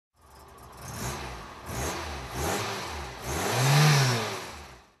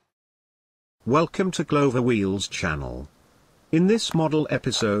Welcome to Clover Wheels channel. In this model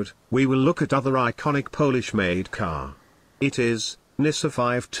episode, we will look at other iconic Polish-made car. It is Nysa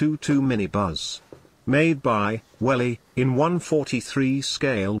 522 minibus. Made by Welly, in 1/43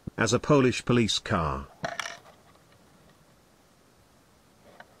 scale, as a Polish police car.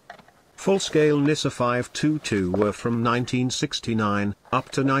 Full-scale Nysa 522 were from 1969 up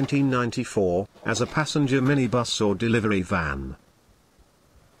to 1994, as a passenger minibus or delivery van.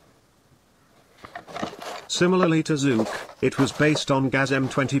 Similarly to Zook, it was based on Gaz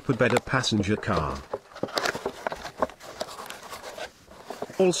M20 per-bed passenger car.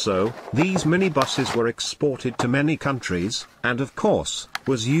 Also, these minibuses were exported to many countries, and of course,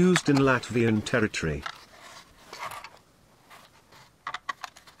 was used in Latvian territory.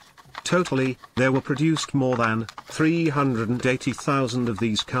 Totally, there were produced more than 380,000 of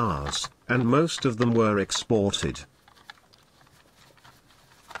these cars, and most of them were exported.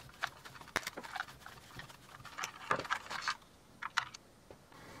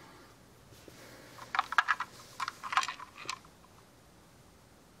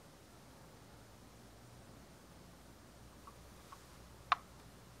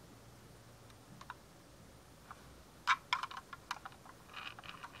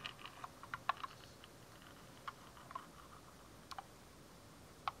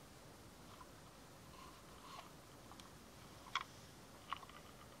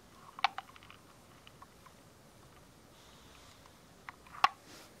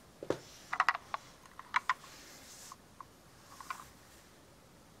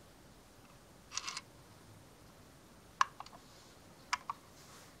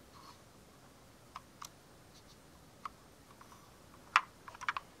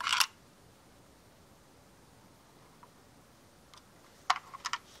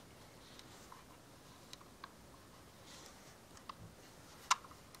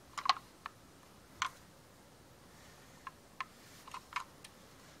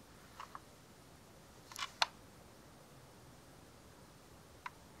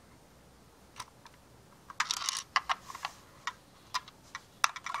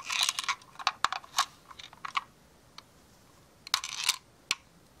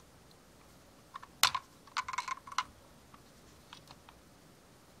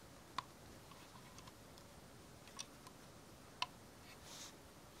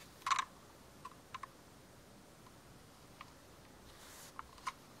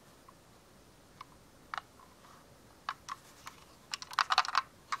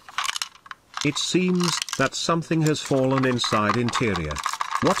 It seems that something has fallen inside interior.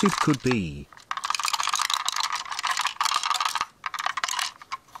 What it could be?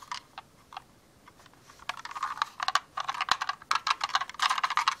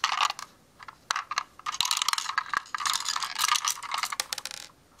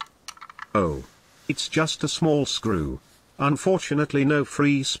 Oh. It's just a small screw. Unfortunately, no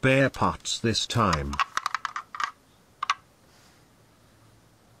free spare parts this time.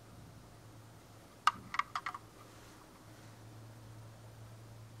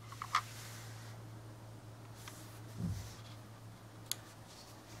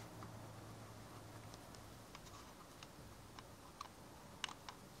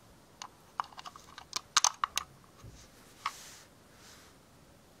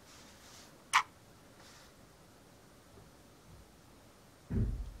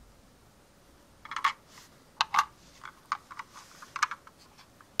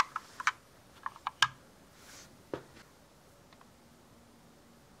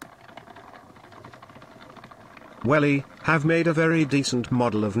 Welly have made a very decent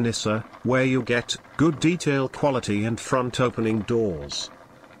model of Nysa, where you get good detail quality and front opening doors.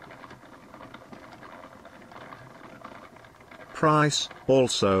 Price,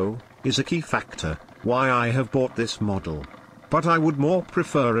 also, is a key factor why I have bought this model. But I would more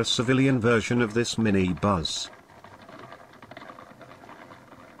prefer a civilian version of this minibus.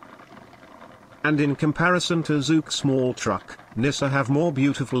 And in comparison to Zook small truck, Nysa have more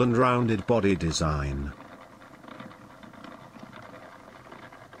beautiful and rounded body design.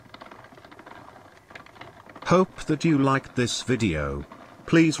 Hope that you liked this video.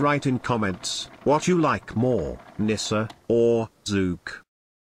 Please write in comments what you like more, Nysa or Zook.